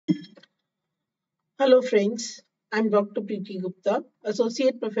Hello friends, I'm Dr. Preeti Gupta,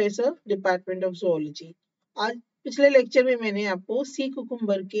 Associate Professor, Department of Zoology. आज पिछले lecture में मैंने आपको सी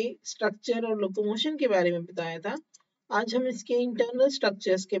कुकुम्बर के स्ट्रक्चर और लोकोमोशन के बारे में बताया था। आज हम इसके इंटरनल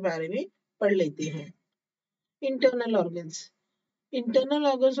स्ट्रक्चर्स के बारे में पढ़ लेते हैं। Internal organs.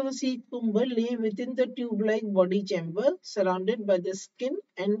 Internal organs of the sea cucumber lay within the tube-like body chamber surrounded by the skin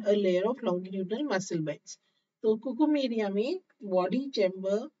and a layer of longitudinal muscle bands. तो कुकुमेरिया में बॉडी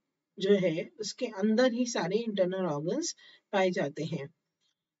चैम्बर जो है उसके अंदर ही सारे इंटरनल ऑर्गन्स पाए जाते हैं।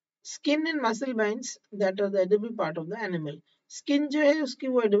 Skin and muscle bands that are the edible part of the animal. Skin जो है उसकी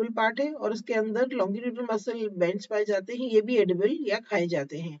वो एडिबल पार्ट है और उसके अंदर लॉन्गिट्यूडनल मसल बैंड्स पाए जाते हैं, ये भी एडिबल या खाए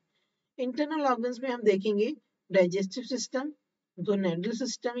जाते हैं। इंटरनल ऑर्गन्स में हम देखेंगे डाइजेस्टिव सिस्टम, गोनेडल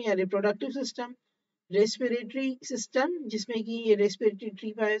सिस्टम या रिप्रोडक्टिव सिस्टम, रेस्पिरेटरी सिस्टम जिसमें कि ये रेस्पिरेटरी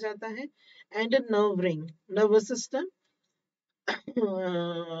ट्री पाया जाता है, and a nerve ring, nervous system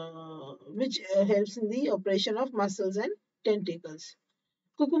which helps in the operation of muscles and tentacles.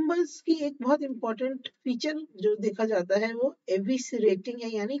 Cucumbers की एक बहुत इंपॉर्टेंट फीचर जो देखा जाता है वो एविसरेटिंग है,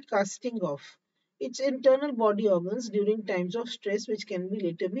 यानी casting of its internal body organs during times of stress which can be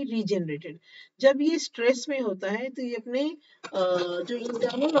letter B regenerated. जब ये स्ट्रेस में होता है तो ये अपने जो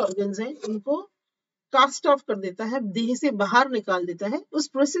इंटरनल ऑर्गन्स हैं उनको कास्ट ऑफ कर देता है, देह से बाहर निकाल देता है। उस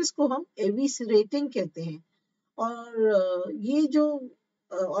प्रोसेस को हम एविसरेटिंग कहते हैं। और ये जो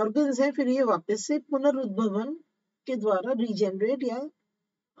ऑर्गन्स हैं फिर ये वापस से पुनरुद्भवन के द्वारा रीजनरेट या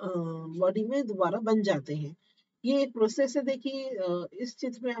बॉडी में दोबारा बन जाते हैं। ये एक प्रोसेस है। देखिए इस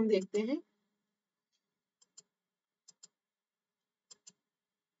चित्र में हम देखते हैं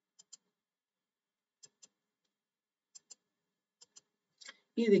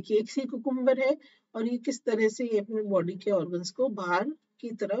ये देखिए एक सी कुकुम्बर है और ये किस तरह से ये अपने बॉडी के ऑर्गन्स को बाहर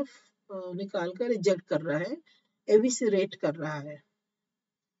की तरफ निकाल कर रिजेक्ट कर रहा है, एविसरेट कर रहा है।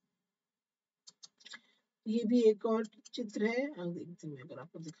 ये भी एक और चित्र है, देखते हैं अगर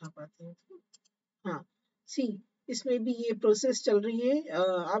आपको दिखा पाते हैं तो। हाँ सी, इसमें भी ये प्रोसेस चल रही है।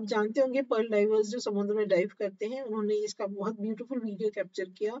 आप जानते होंगे पर्ल डाइवर्स जो समुद्र में डाइव करते हैं, उन्होंने इसका बहुत ब्यूटीफुल वीडियो कैप्चर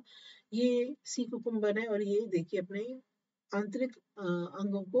किया। ये सी कुकुम्बर है और ये देखिए अपने आंतरिक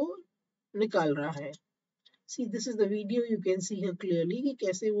अंगों को निकाल रहा है। See this is the video, you can see here clearly कि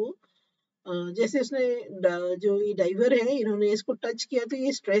कैसे वो जैसे उसने जो ये डाइवर है इन्होंने इसको टच किया तो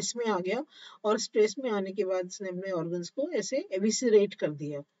ये स्ट्रेस में आ गया और स्ट्रेस में आने के बाद इसने अपने ऑर्गन्स को ऐसे एविसरेट कर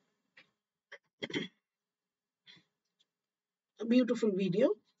दिया। Beautiful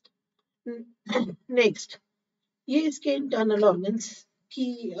video. नेक्स्ट, ये इसके इंटरनल ऑर्गन्स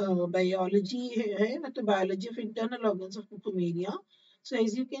की बायोलॉजी है, मतलब biology of internal organs of Cucumaria. So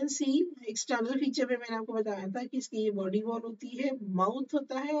as you can see external feature में मैंने आपको बताया था कि इसकी ये बॉडी वॉल होती है, माउथ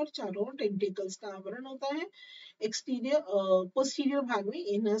होता है और चारों टेंटिकल्स का आवरण होता है। एक्सटीरियर पोस्टीरियर भाग में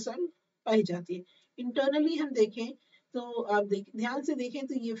इनर सेल पाई जाती है। इंटरनली हम देखें तो आप ध्यान से देखें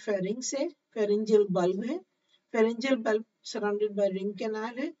तो ये फेरिंग्स है, फेरिंजियल बल्ब है, pharyngeal bulb surrounded by ring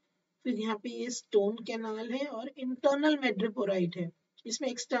canal है, फिर यहाँ पे ये स्टोन कैनाल है और इंटरनल मैड्रिपोराइट है। इसमें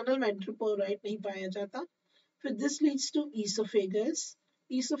एक्सटर्नल मैड्रिपोराइट नहीं पाया जाता। फिर this leads to oesophagus.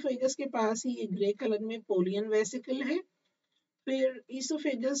 Oesophagus के पास ही ये ग्रे कलर में पोलियन वेसिकल है। फिर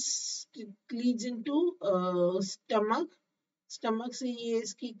oesophagus Leeds into stomach. Stomach से ये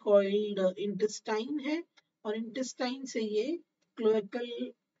इसकी कॉइल्ड इंटेस्टाइन है और इंटेस्टाइन से ये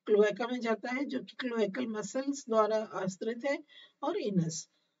क्लोएका में जाता है जो कि क्लोएकल मसल्स द्वारा आश्रित है, और इनस।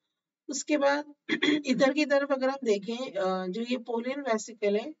 उसके बाद इधर की तरफ अगर हम देखें जो ये पोलियन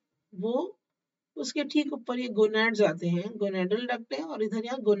वेसिकल है वो उसके ठीक ऊपर ये गोनैड्स आते हैं, गोनेडल डक्ट है और इधर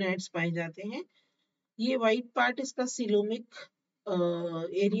यहाँ गोनैड्स पाए जाते हैं। ये वाइट पार्ट इसका सिलोमिक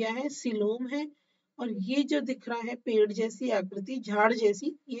एरिया है, सिलोम है, और ये जो दिख रहा है पेड़ जैसी आकृति, झाड़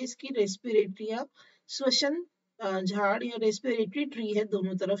जैसी, ये इसकी रेस्पिरेटरी या श्वसन झाड़ या रेस्पिरेटरी ट्री है,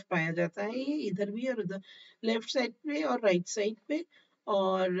 दोनों तरफ पाया जाता है। ये इधर भी और उधर, लेफ्ट साइड पे और राइट साइड पे।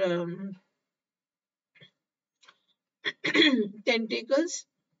 और टेंटिकल्स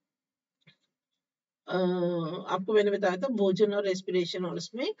आपको मैंने बताया था भोजन और रेस्पिरेशन और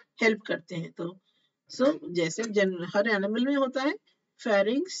उसमें हेल्प करते हैं। तो जैसे हर एनिमल में होता है,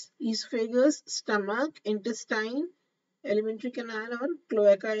 pharynx, oesophagus, stomach, intestine, alimentary canal और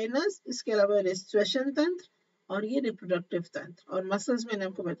क्लोएका एनस, इसके अलावा श्वसन तंत्र और ये रिप्रोडक्टिव तंत्र। और मसल्स मैंने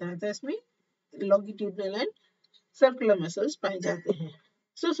आपको बताया था, इसमें लॉन्गिट्यूडनल एंड सर्कुलर मसल्स पाए जाते हैं।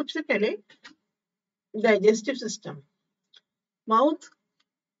 सबसे पहले digestive system. Mouth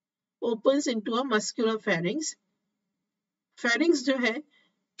opens into a muscular pharynx. Pharynx जो है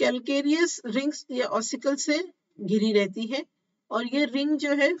कैल्केरियस रिंग्स या ऑसिकल से घिरी रहती है और ये रिंग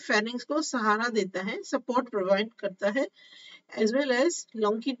जो है pharynx को सहारा देता है, सपोर्ट प्रोवाइड करता है एज वेल एज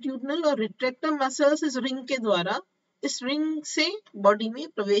लॉन्गिट्यूडनल और रिट्रैक्टर मसल्स इस रिंग के द्वारा इस रिंग से बॉडी में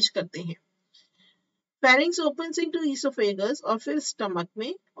प्रवेश करते हैं। फेरिंग्स ओपन्स इनटू ईसोफेगस और फिर स्टमक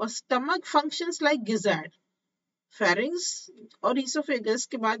में, और stomach functions like gizzard. Pharynx और ईसोफेगस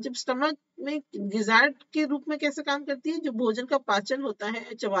के बाद जब स्टमक में गिजार्ड के रूप में कैसे काम करती है, जो भोजन का पाचन होता है,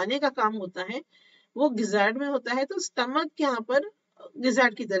 चबाने का काम होता है, वो गिजार्ड में होता है, तो स्टमक यहाँ पर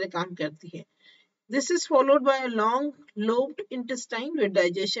गिजार्ड की तरह काम करती है। This is followed by a long lobed intestine where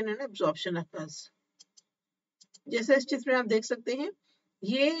digestion and absorption occurs. जैसे इस चित्र में आप देख सकते हैं,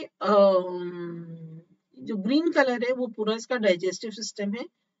 ये जो ग्रीन कलर है वो पूरा इसका डाइजेस्टिव सिस्टम है।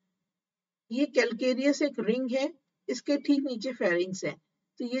 ये कैलकेरियस एक रिंग है, इसके ठीक नीचे फेरिंग्स है।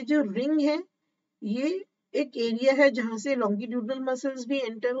 तो ये जो रिंग है ये एक एरिया है जहां से लॉन्गिट्यूडनल मसल्स भी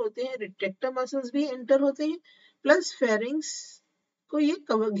एंटर होते हैं, रिट्रैक्टर मसल्स भी एंटर होते हैं, प्लस फेरिंग्स को ये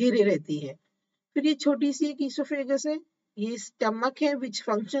घेरे रहती है। फिर ये छोटी सी एक ईसोफेगस है, ये स्टमक है विच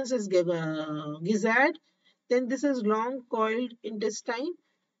functions as gizzard, then this is long coiled intestine,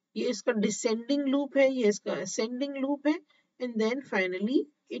 ये इसका डिसेंडिंग लूप है, ये इसका असेंडिंग लूप है, and then finally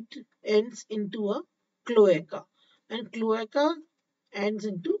it ends into a cloaca, and cloaca ends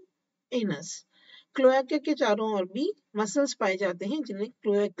into anus. Cloaca के चारों ओर भी मसल्स पाए जाते हैं जिन्हें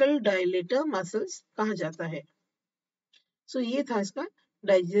क्लोएकल डायलेटर मसल्स कहा जाता है। सो ये था इसका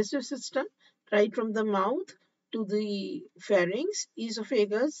digestive system, right from the mouth to the pharynx,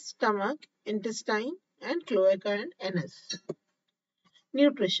 esophagus, stomach, intestine, and cloaca and anus.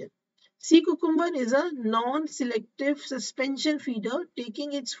 Nutrition. Sea cucumber is a non-selective suspension feeder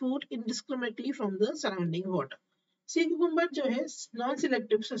taking its food indiscriminately from the surrounding water. Sea cucumber जो है non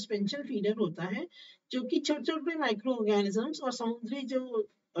selective suspension feeder होता है, जो कि छोटे छोटे micro organisms और समुद्री जो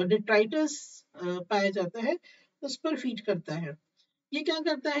डिट्राइटस पाया जाता है उस पर फीड करता है। ये क्या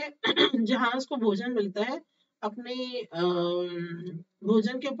करता है जहां उसको भोजन मिलता है अपने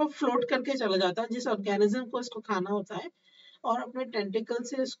भोजन के ऊपर फ्लोट करके चला जाता है, जिस ऑर्गेनिज्म को इसको खाना होता है, और अपने टेंटिकल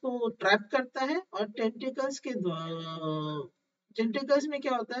से इसको ट्रैप करता है, और टेंटिकल्स में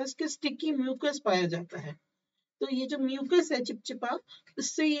क्या होता है, इसके स्टिकी म्यूकस पाया जाता है। तो ये जो म्यूकस है चिपचिपा,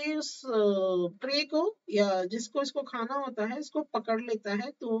 इससे ये उस प्रे को या जिसको इसको खाना होता है इसको पकड़ लेता है,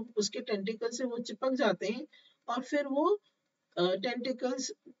 तो उसके टेंटिकल से वो चिपक जाते हैं, और फिर वो टेंटिकल्स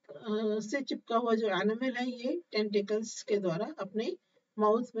से चिपका हुआ जो एनिमल है ये टेंटिकल्स के द्वारा अपने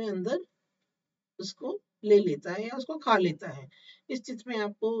माउथ में अंदर उसको ले लेता है या उसको खा लेता है। इस चित्र में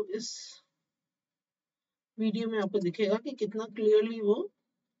आपको, इस वीडियो में आपको दिखेगा कि कितना क्लियरली वो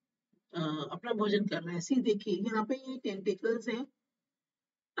अपना भोजन कर रहा है। सी देखिए यहाँ पे ये टेंटिकल्स हैं,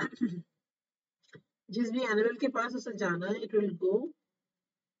 जिस भी एनिमल के पास उसे जाना है इट विल गो।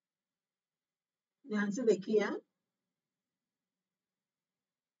 ध्यान से देखिए आप,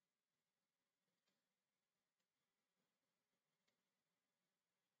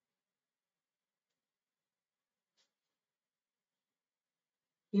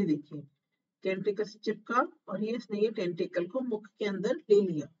 ये देखिए टेंटिकल से चिपका और ये इसने ये टेंटिकल को मुख के अंदर ले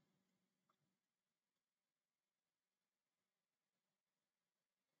लिया।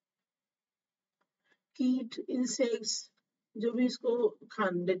 कीट, इंसेक्ट्स जो भी इसको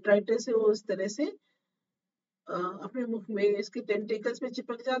खान डिट्राइटस है वो इस तरह से अपने मुख में इसके टेंटिकल्स में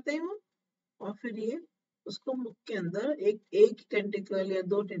चिपक जाते हैं वो, और फिर ये उसको मुख के अंदर एक एक टेंटिकल या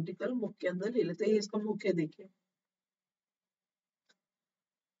दो टेंटिकल मुख के अंदर ले लेते हैं। ये इसका मुख है देखिए।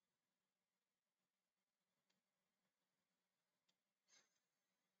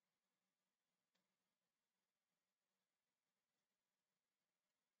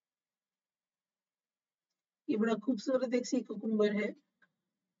 ये बड़ा खूबसूरत एक सी कुकुम्बर है,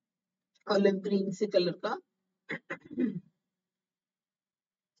 ऑलिव ग्रीन से कलर का।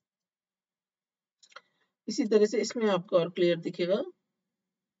 इसी तरह से इसमें आपको और क्लियर दिखेगा।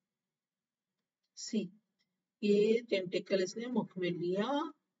 सी, ये टेंटिकल इसने मुख में लिया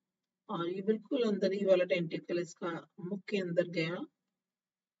और ये बिल्कुल अंदर ही वाला टेंटिकल इसका मुख के अंदर गया।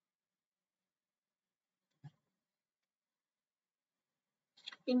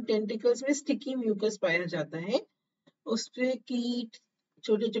 इन टेंटिकल्स में स्टिकी म्यूकस पाया जाता है, उस पे कीट,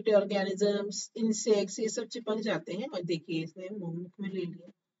 छोटे छोटे ऑर्गेनिजम्स, इंसेक्ट्स ये सब चिपक जाते हैं, और देखिए इसने मुख में ले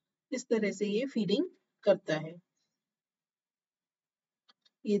लिया। इस तरह से ये फीडिंग करता है।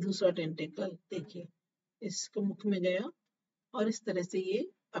 ये दूसरा टेंटिकल देखिए इसको मुख में गया और इस तरह से ये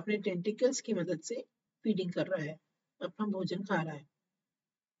अपने टेंटिकल्स की मदद से फीडिंग कर रहा है, अपना भोजन खा रहा है।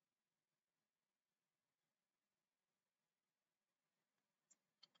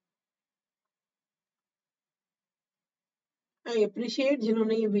 आई अप्रिशिएट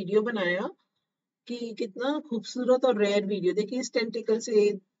जिन्होंने ये वीडियो बनाया, कि कितना खूबसूरत और रेयर वीडियो। देखिए इस टेंटिकल से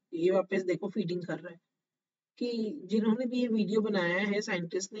ये वापस देखो फीडिंग कर रहा है। कि जिन्होंने भी ये वीडियो बनाया है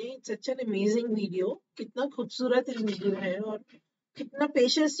साइंटिस्ट ने, सच एन अमेजिंग वीडियो, कितना खूबसूरत ये वीडियो है और कितना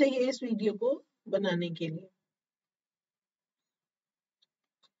पेशेंस चाहिए इस वीडियो को बनाने के लिए।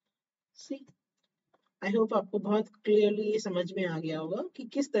 सी, आई होप आपको बहुत क्लियरली ये समझ में आ गया होगा कि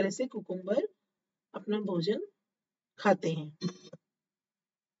किस तरह से कुकुम्बर अपना भोजन खाते हैं।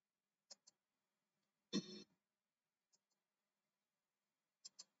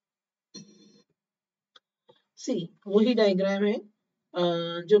 सी, वही डायग्राम है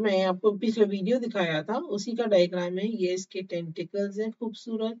जो मैं आपको पिछले वीडियो दिखाया था, उसी का डायग्राम है। ये इसके टेंटिकल्स हैं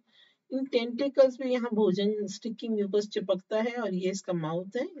खूबसूरत। इन टेंटिकल्स में यहाँ भोजन स्टिकी म्यूकस चिपकता है और ये इसका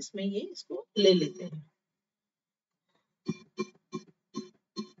माउथ है, इसमें ये इसको ले लेते हैं।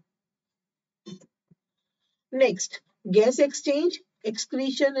 Next, gas exchange,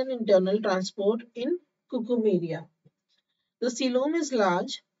 excretion and internal transport in cucumaria. The coelom is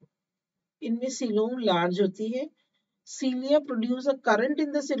large. इनमें सीलोम लार्ज होती है. Cilia produce a current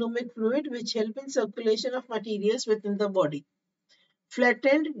in the coelomic fluid which help in circulation of materials within the body.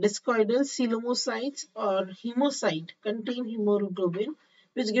 Flattened discoidal coelomocytes or hemocyte contain hemoglobin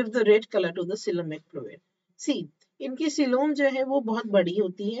which give the red color to the coelomic fluid. See, इनकी coelom जो है वो बहुत बड़ी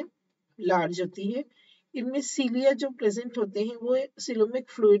होती है, large होती है. इनमें सीलिया जो प्रेजेंट होते हैं वो सिलोमिक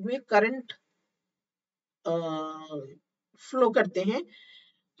फ्लूइड में करंट फ्लो करते हैं,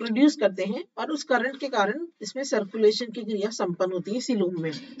 प्रोड्यूस करते हैं और उस करंट के कारण इसमें सर्कुलेशन की क्रिया संपन्न होती है सिलोम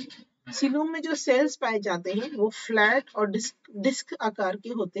में. सिलोम में जो सेल्स पाए जाते हैं वो फ्लैट और डिस्क आकार के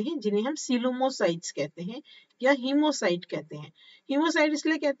होते हैं जिन्हें हम सिलोमोसाइट्स कहते हैं या हीमोसाइट कहते हैं. हीमोसाइट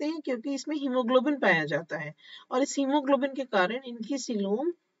इसलिए कहते हैं क्योंकि इसमें हीमोग्लोबिन पाया जाता है और इस हीमोग्लोबिन के कारण इनकी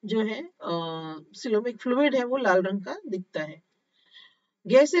सिलोम जो है सिलोमिक फ्लूइड है वो लाल रंग का दिखता है.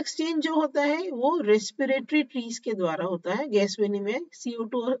 गैस एक्सचेंज जो होता है वो रेस्पिरेटरी ट्रीज के द्वारा होता है. गैस विनिमय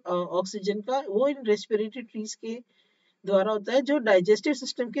CO2 ऑक्सीजन का वो इन रेस्पिरेटरी ट्रीज के द्वारा होता है जो डाइजेस्टिव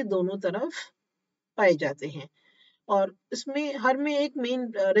सिस्टम के दोनों तरफ पाए जाते हैं. और इसमें हर में एक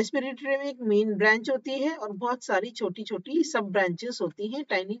मेन रेस्पिरेटरी में एक मेन ब्रांच होती है और बहुत सारी छोटी छोटी सब ब्रांचेस होती हैं,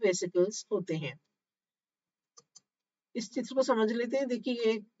 टाइनी वेसिकल्स होते हैं. इस चित्र को समझ लेते हैं. देखिए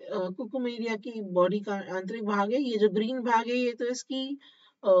ये कुकुमेरिया की बॉडी का आंतरिक भाग है. ये जो ग्रीन भाग है ये तो इसकी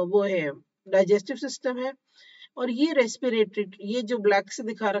वो है डाइजेस्टिव सिस्टम है और ये रेस्पिरेटरी, ये जो ब्लैक से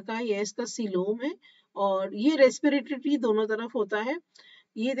दिखा रखा है ये इसका सीलोम है और ये रेस्पिरेटरी ट्री दोनों तरफ होता है.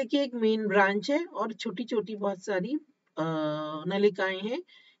 ये देखिए एक मेन ब्रांच है और छोटी छोटी बहुत सारी नलिकाएं हैं.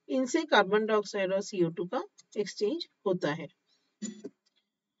 इनसे कार्बन डाइऑक्साइड और CO2 का एक्सचेंज होता है.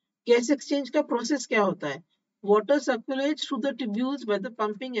 गैस एक्सचेंज का प्रोसेस क्या होता है? Water circulates through the tubules by the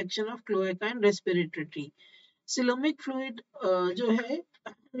pumping action of cloaca and respiratory tree. Coelomic fluid जो है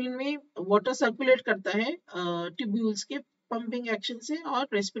इनमें वाटर सर्कुलेट करता है ट्यूब्यूल्स के पंपिंग एक्शन से और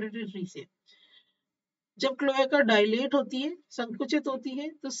रेस्पिरेटरी ट्री से. जब क्लोएका डायलेट होती है, संकुचित होती है,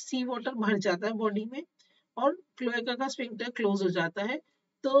 तो सी वाटर भर जाता है बॉडी में और क्लोएका का स्फिंक्टर क्लोज हो जाता है.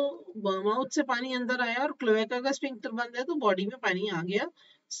 तो माउथ से पानी अंदर आया और क्लोएका का स्फिंक्टर बंद है तो बॉडी में पानी आ गया.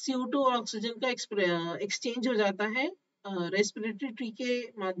 CO2 और ऑक्सीजन का एक्सचेंज हो जाता है रेस्पिरेटरी ट्री के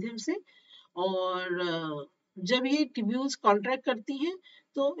माध्यम से और जब ये ट्यूब्यूल्स कॉन्ट्रैक्ट करती हैं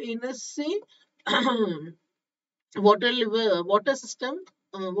तो इनस से water system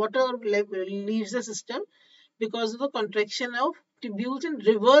water leaves the system because of the contraction of tubules and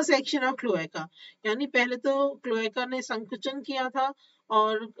reverse action of cloaca. यानी पहले तो क्लोएका ने संकुचन किया था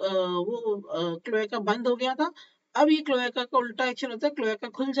और वो क्लोएका बंद हो गया था. अब ये क्लोएका का उल्टा एक्शन होता है, क्लोएका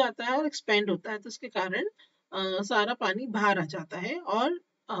खुल जाता है और एक्सपेंड होता है तो उसके कारण सारा पानी बाहर आ जाता है और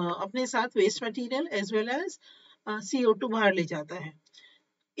अपने साथ waste material as well as CO2 बाहर ले जाता है.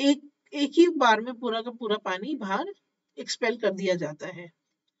 एक एक ही बार में पूरा का पूरा पानी बाहर एक्सपेल कर दिया जाता है.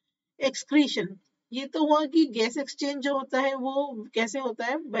 एक्सक्रीशन, ये तो हुआ कि गैस एक्सचेंज जो होता है वो कैसे होता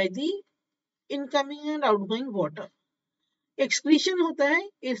है, by the incoming and outgoing water. Excretion होता है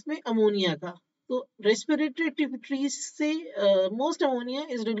इसमें अमोनिया का. तो रेस्पिरेटरी ट्रीज से most ammonia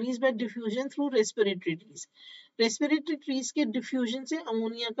is release by diffusion through respiratory trees. Respiratory trees के डिफ्यूजन से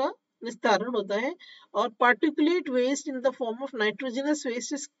अमोनिया का निस्तारण होता है और particulate waste in the form of nitrogenous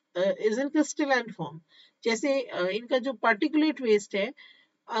waste is in crystalline form. जैसे इनका जो पार्टिकुलेट वेस्ट है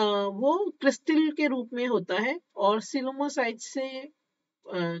वो क्रिस्टल के रूप में होता है और सिलोमोसाइट से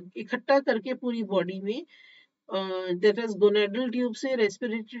इकट्ठा करके पूरी बॉडी में दैट इज गोनेडल ट्यूब से,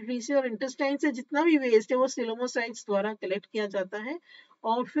 रेस्पिरेटरी ट्री से और इंटेस्टाइन से जितना भी वेस्ट है वो सिलोमोसाइट्स द्वारा कलेक्ट किया जाता है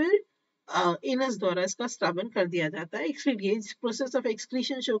और फिर इनस द्वारा इसका स्त्रावन कर दिया जाता है. Excrete, process of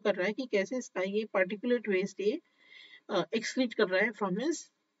excretion show कर रहा है कि कैसे इसका ये पार्टिकुलेट वेस्ट ये एक्सक्रीट कर रहा है from his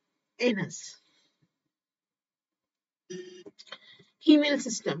anus. Female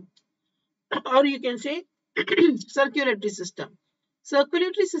system, or you can say Circulatory system.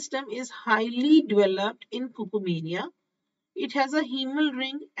 Circulatory system is highly developed in cucumaria. It has a hemal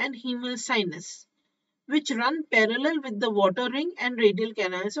ring and hemal sinus, which run parallel with the water ring and radial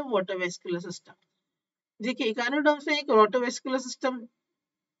canals of water vascular system. देखिए इकानोडर्म्स में एक water system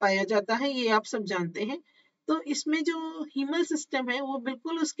पाया जाता है, ये आप सब जानते हैं। तो इसमें जो हीमल सिस्टम है वो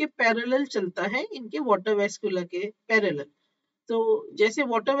बिल्कुल उसके पैरेलल चलता है, इनके वाटर वेस्कुलर के पैरेलल। तो जैसे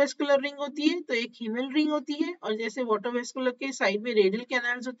वाटर वेस्कुलर रिंग होती है तो एक हीमल रिंग होती है, और जैसे वाटर वेस्कुलर के साइड में रेडियल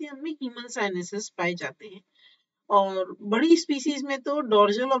कैनाल्स होती है, उनमें हीमल साइनसेस पाए जाते हैं। और बड़ी स्पीसीज में तो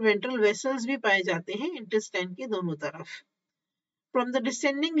डॉर्जल और वेंट्रल वेसल्स भी पाए जाते हैं इंटेस्टाइन के दोनों तरफ। From the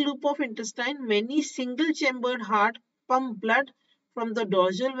descending loop of intestine, many single-chambered heart pump blood from the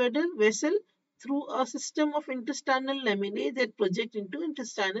dorsal vessel through a system of intestinal lamellae that project into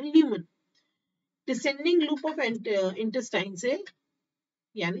intestinal lumen. Descending loop of intestine से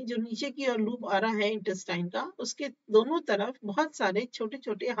यानी जो नीचे की ओर loop आ रहा है intestine का, उसके दोनों तरफ बहुत सारे छोटे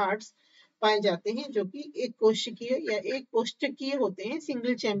छोटे हार्ट्स पाए जाते हैं जो कि एक कोशिकीय या एक कोष्ठकीय होते हैं,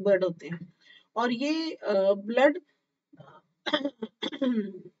 सिंगल चैम्बर्ड होते हैं। और ये ब्लड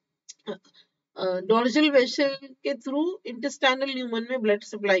डॉर्जल वेसल के थ्रू इंटेस्टाइनल ल्यूमन में ब्लड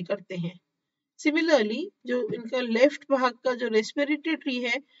सप्लाई करते हैं। सिमिलरली जो इनका लेफ्ट भाग का जो रेस्पिरेटरी ट्री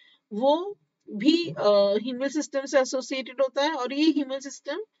है वो भी हीमल सिस्टम से एसोसिएटेड होता है, और ये हीमल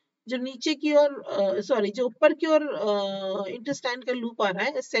सिस्टम जो नीचे की ओर जो ऊपर की ओर इंटेस्टाइन का लूप आ रहा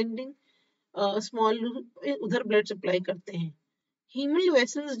है, असेंडिंग स्मॉल लूप, उधर ब्लड सप्लाई करते हैं। हीमल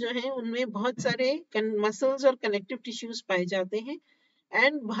वेसल्स जो हैं उनमें बहुत सारे मसल्स और कनेक्टिव टिश्यूज पाए जाते हैं,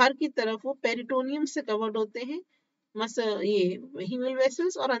 एंड बाहर की तरफ वो पेरिटोनियम से कवर्ड होते हैं ये हीमल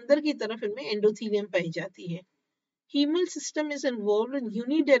वेसल्स, और अंदर की तरफ इनमें एंडोथेलियम पाई जाती है। Hemal system is involved in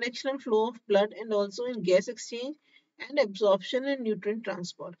unidirectional flow of blood and also in gas exchange and absorption and nutrient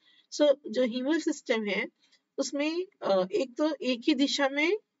transport. So जो hemal system है उसमें एक तो एक ही दिशा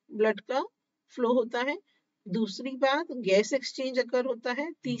में ब्लड का फ्लो होता है, दूसरी बात गैस एक्सचेंज अकर होता है,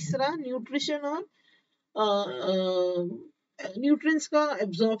 तीसरा न्यूट्रिशन और न्यूट्रिएंट्स का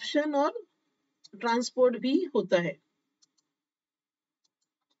एब्जॉर्प्शन और ट्रांसपोर्ट भी होता है।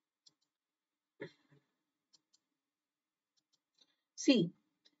 सी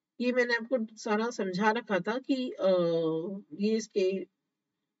ये मैंने आपको सारा समझा रखा था कि ये इसके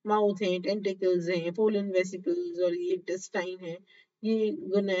माउथ हैं, टेंटिकल्स हैं, पोलन वेसिकल्स, और ये इंटेस्टाइन है, ये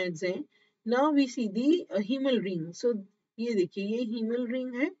गोनाड्स हैं। Now we C the haemal ring. सो ये देखिए ये हीमल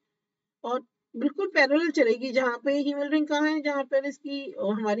रिंग है, और बिल्कुल पैरेलल चलेगी। जहाँ पे हीमल रिंग कहाँ है, जहाँ पर इसकी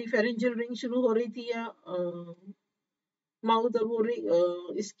हमारी फेरेंजियल रिंग शुरू हो रही थी, या माउथ और वो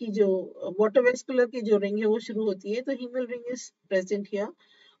रिंग इसकी जो वाटर वेस्कुलर की जो रिंग है वो शुरू होती है, तो haemal ring is present here.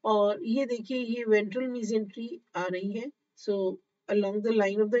 और ये देखिए ये वेंट्रल मीजेंट्री आ रही है, so along the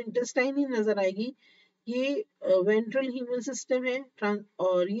line of the intestine ही नजर आएगी। ये वेंट्रल हीमल सिस्टम है,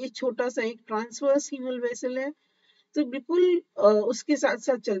 और ये छोटा सा एक ट्रांसवर्स हीमल वेसल है, तो बिल्कुल उसके साथ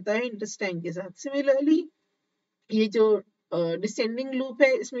साथ चलता है इंटेस्टाइन के साथ। सिमिलरली ये जो डिसेंडिंग लूप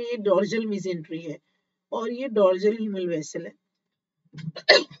है इसमें ये डॉर्जल मीजेंट्री है, और ये डॉर्जल हीमल वेसल है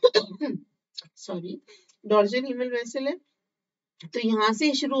सॉरी डॉर्जल हीमल वेसल है। तो यहाँ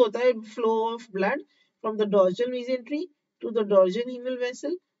से शुरू होता है flow of blood from the डॉर्जल मीजेंट्री to the डॉर्जल haemal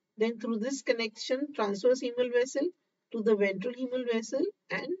vessel, then through this connection transverse haemal vessel to the ventral haemal vessel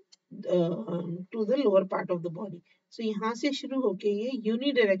and to the lower part of the body. सो यहाँ से शुरू होके ये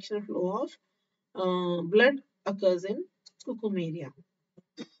unidirectional flow of blood occurs in cucumaria.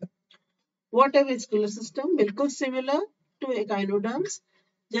 Water vascular system बिल्कुल similar to echinoderms.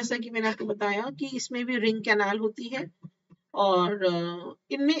 जैसा कि मैंने आपको बताया कि इसमें भी रिंग कैनाल होती है, और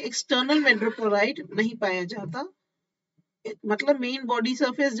इनमें एक्सटर्नल मेट्रोपोराइट नहीं पाया जाता, मतलब मेन बॉडी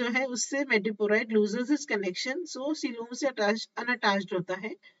सरफेस जो है उससे मेट्रोपोराइट loses it's connection, so coelom से अनअटैच्ड होता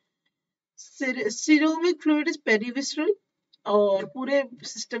है। सीरोमिक फ्लूइड इज पेरिविस्ट्रल और पूरे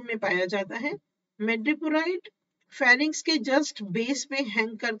सिस्टम में पाया जाता है। मेट्रोपोराइट फेरिंग्स के जस्ट बेस पे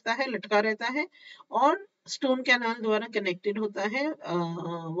हैंग करता है, लटका रहता है, और स्टोन कैनाल द्वारा कनेक्टेड होता है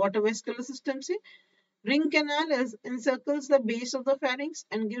वाटर वेस्कुलर सिस्टम से। Ring canal encircles the base of the pharynx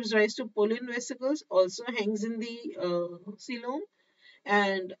and gives rise to pollen vesicles, also hangs in the coelom.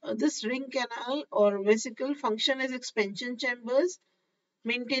 And this ring canal or vesicle function as expansion chambers,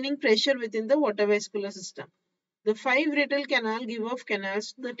 maintaining pressure within the water vascular system. The 5 radial canal give off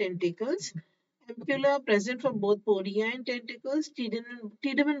canals to the tentacles. Ampulla present for both podia and tentacles.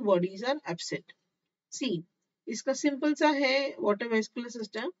 Tiedemann bodies are absent. See, इसका simple सा है water vascular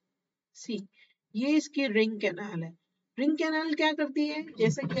system. सी ये इसकी ring canal है। Ring canal क्या करती है,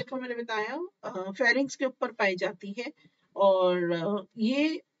 जैसे कि आपको मैंने बताया फेरिंग्स के ऊपर पाई जाती है, और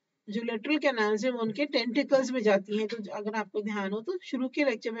ये जो लेटरल कैनाल्स है वो उनके टेंटिकल्स में जाती हैं। तो अगर आपको ध्यान हो तो शुरू के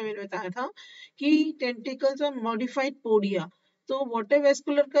लेक्चर में मैंने बताया था कि टेंटिकल्स और मॉडिफाइड पोडिया तो वाटर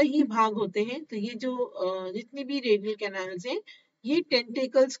वेस्कुलर का ही भाग होते हैं। तो ये जो जितनी भी रेडियल कैनाल्स हैं ये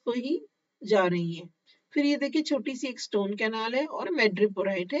टेंटिकल्स को ही जा रही हैं। फिर ये देखिए छोटी सी एक स्टोन कैनाल है और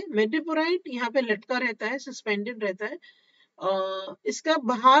मेड्रिपोराइट है। मेड्रिपोराइट यहाँ पे लटका रहता है, सस्पेंडेड रहता है। इसका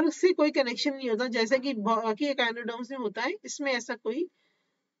बाहर से कोई कनेक्शन नहीं होता जैसा कि बाकी एकाइनोडर्म्स में होता है, इसमें ऐसा कोई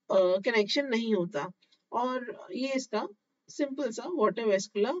कनेक्शन नहीं होता। और ये इसका सिंपल सा वाटर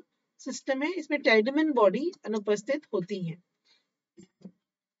वेस्कुलर सिस्टम है। इसमें टाइडमन बॉडी अनुपस्थित होती है।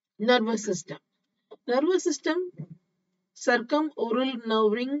 Nervous system circumoral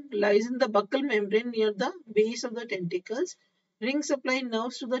nerve ring lies in the buccal membrane near the base of the tentacles. Ring supply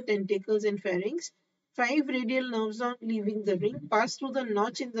nerves to the tentacles and pharynx. 5 radial nerves on leaving the ring pass through the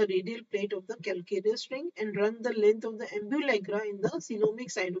notch in the radial plate of the calcareous ring and run the length of the ambulacra in the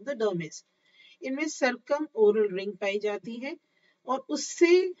coelomic side of the dermis. इनमें circum oral ring पाई जाती है और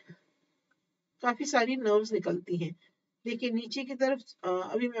उससे काफी सारी nerves निकलती हैं। देखिए नीचे की तरफ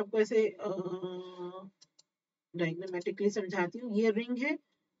अभी मैं आपको ऐसे डायग्रामेटिकली समझाती हूँ। ये रिंग है,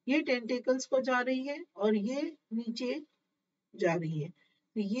 ये टेंटिकल्स को जा रही है और ये नीचे जा रही है।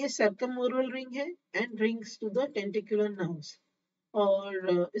 तो ये सर्कमोरल रिंग है and rings to the टेंटिकुलर nerves.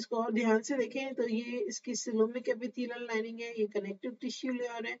 और इसको और ध्यान से देखें तो ये इसकी सिलोमिक एपिथेलियल लाइनिंग है, ये कनेक्टिव टिश्यू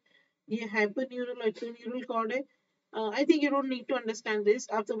लेयर है, ये हाइपोन्यूरल एक्सोन्यूरल कॉर्ड है। I think you don't need to understand this.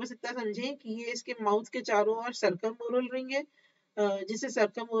 आप तो बस इतना समझें कि ये इसके माउथ के चारों ओर सर्कमोरल रिंग है जिसे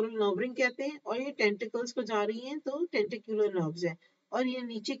सर्कमोरल नर्व रिंग कहते हैं और ये टेंटिकल्स को जा रही हैं तो टेंटिकुलर नर्व्स है। और ये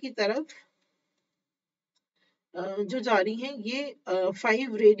नीचे की तरफ जो जा रही हैं ये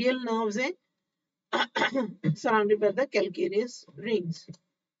 5 रेडियल नर्व्स हैं surrounded by the calcareous rings.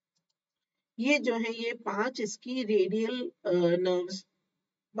 ये जो है ये 5 इसकी रेडियल नर्व्स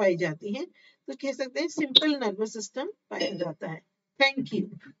पाई जाती हैं। तो कह सकते हैं सिंपल नर्वस सिस्टम पाया जाता है। Thank you.